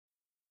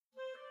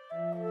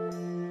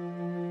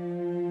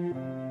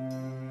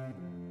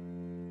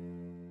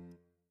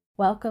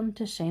Welcome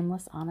to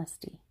Shameless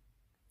Honesty.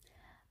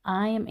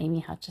 I am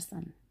Amy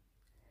Hutchison.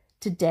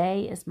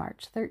 Today is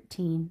March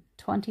 13,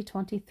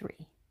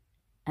 2023,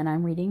 and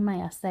I'm reading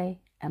my essay,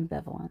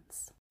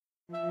 Ambivalence.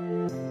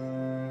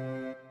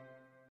 The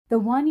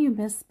one you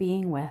miss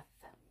being with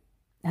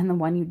and the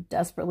one you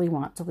desperately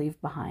want to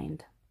leave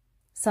behind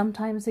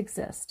sometimes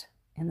exist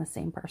in the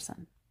same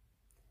person.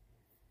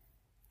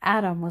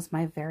 Adam was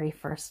my very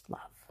first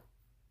love,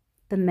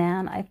 the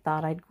man I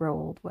thought I'd grow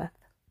old with,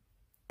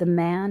 the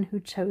man who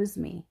chose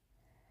me,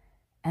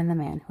 and the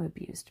man who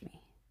abused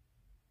me.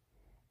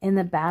 In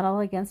the battle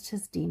against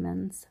his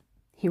demons,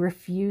 he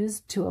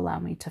refused to allow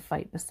me to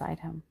fight beside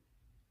him.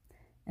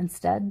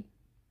 Instead,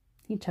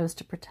 he chose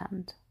to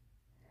pretend.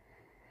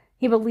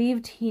 He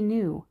believed he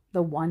knew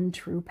the one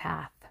true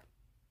path,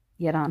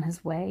 yet on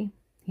his way,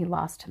 he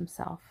lost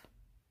himself.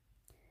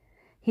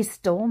 He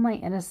stole my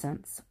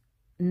innocence,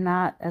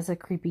 not as a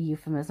creepy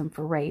euphemism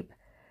for rape,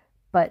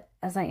 but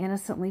as I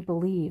innocently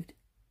believed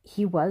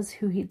he was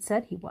who he'd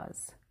said he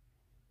was.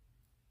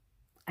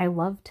 I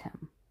loved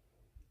him.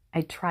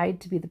 I tried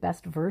to be the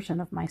best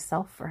version of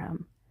myself for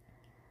him.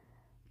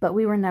 But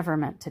we were never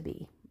meant to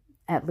be,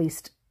 at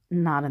least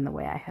not in the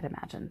way I had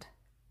imagined.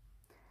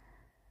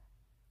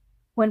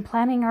 When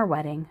planning our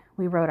wedding,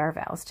 we wrote our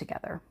vows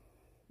together.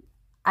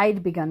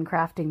 I'd begun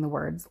crafting the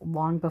words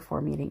long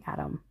before meeting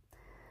Adam,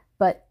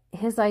 but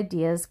his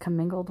ideas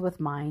commingled with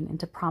mine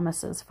into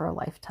promises for a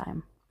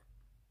lifetime.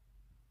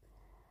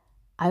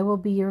 I will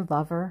be your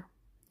lover,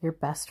 your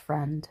best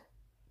friend,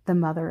 the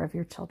mother of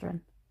your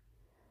children,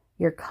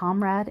 your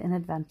comrade in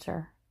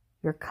adventure,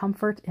 your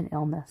comfort in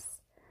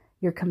illness,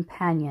 your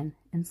companion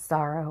in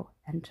sorrow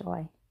and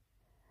joy.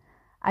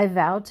 I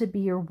vow to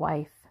be your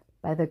wife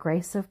by the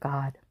grace of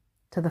God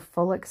to the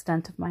full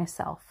extent of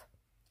myself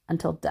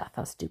until death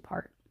us do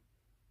part.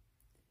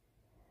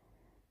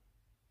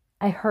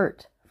 I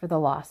hurt for the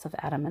loss of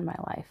Adam in my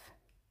life,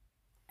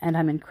 and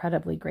I'm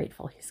incredibly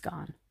grateful he's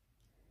gone.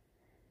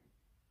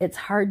 It's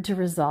hard to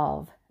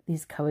resolve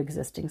these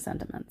coexisting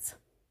sentiments.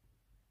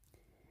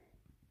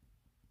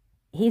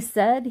 He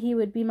said he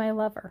would be my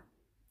lover,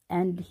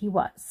 and he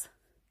was.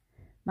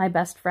 My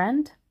best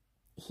friend,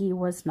 he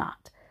was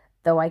not,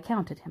 though I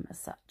counted him as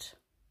such.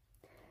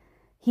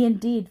 He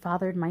indeed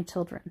fathered my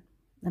children,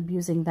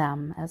 abusing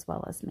them as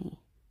well as me.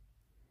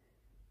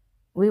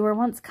 We were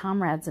once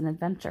comrades in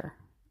adventure,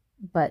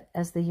 but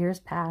as the years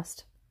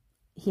passed,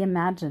 he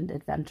imagined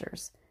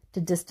adventures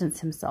to distance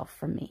himself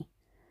from me,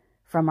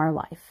 from our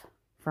life,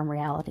 from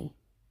reality.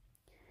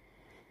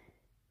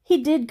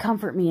 He did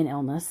comfort me in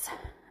illness,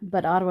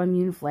 but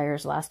autoimmune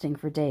flares lasting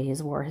for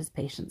days wore his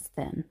patience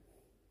thin.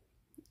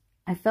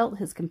 I felt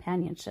his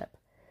companionship,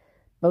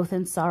 both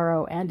in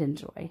sorrow and in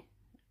joy,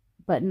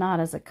 but not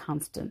as a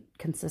constant,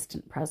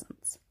 consistent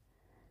presence.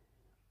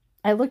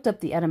 I looked up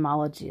the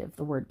etymology of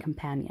the word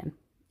companion.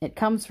 It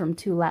comes from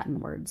two Latin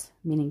words,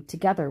 meaning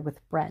together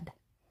with bread.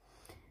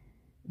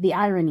 The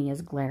irony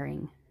is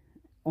glaring.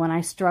 When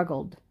I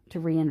struggled to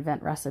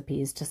reinvent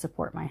recipes to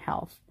support my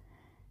health,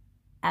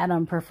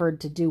 Adam preferred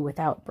to do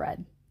without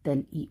bread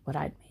than eat what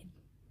I'd made.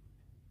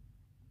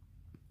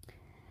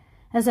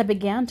 As I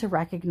began to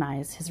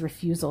recognize his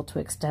refusal to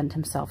extend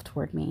himself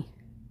toward me,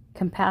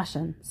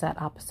 compassion sat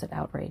opposite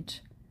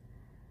outrage.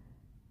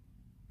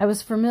 I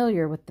was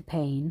familiar with the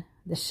pain,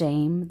 the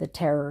shame, the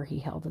terror he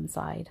held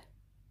inside.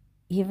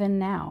 Even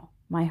now,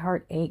 my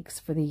heart aches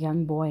for the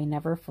young boy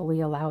never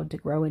fully allowed to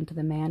grow into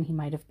the man he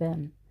might have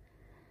been.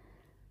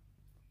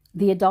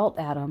 The adult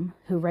Adam,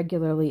 who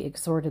regularly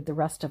exhorted the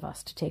rest of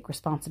us to take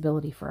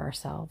responsibility for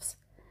ourselves,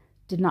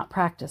 did not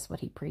practice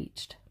what he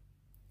preached.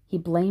 He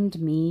blamed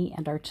me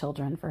and our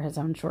children for his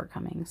own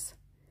shortcomings.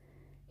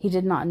 He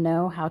did not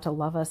know how to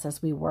love us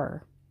as we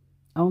were,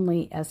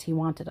 only as he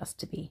wanted us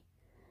to be.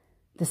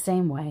 The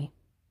same way,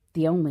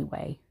 the only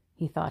way,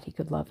 he thought he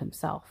could love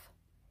himself.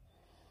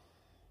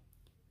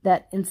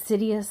 That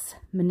insidious,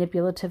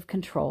 manipulative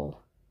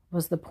control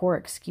was the poor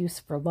excuse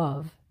for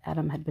love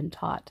Adam had been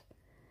taught.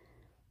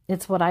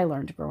 It's what I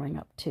learned growing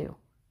up, too.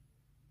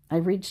 I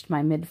reached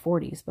my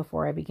mid-40s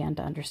before I began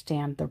to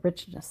understand the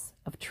richness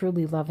of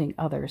truly loving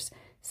others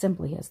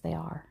simply as they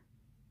are.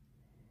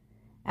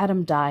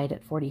 Adam died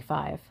at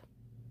 45.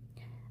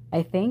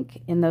 I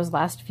think in those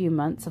last few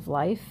months of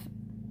life,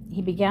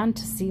 he began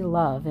to see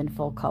love in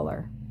full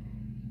color.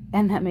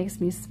 And that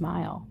makes me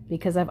smile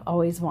because I've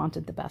always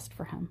wanted the best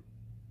for him.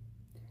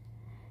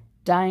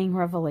 Dying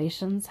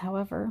revelations,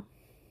 however,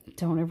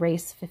 don't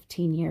erase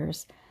 15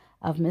 years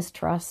of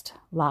mistrust,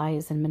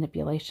 lies, and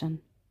manipulation.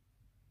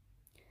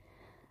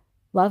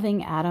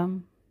 Loving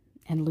Adam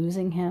and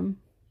losing him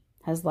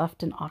has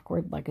left an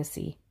awkward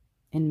legacy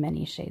in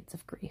many shades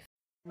of grief.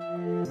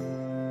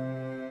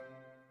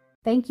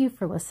 Thank you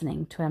for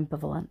listening to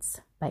Ambivalence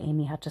by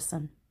Amy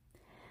Hutchison.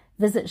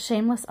 Visit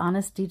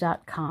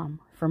shamelesshonesty.com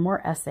for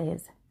more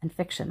essays and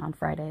fiction on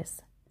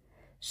Fridays.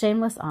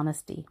 Shameless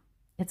Honesty.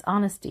 It's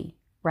honesty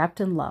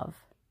wrapped in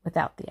love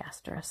without the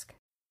asterisk.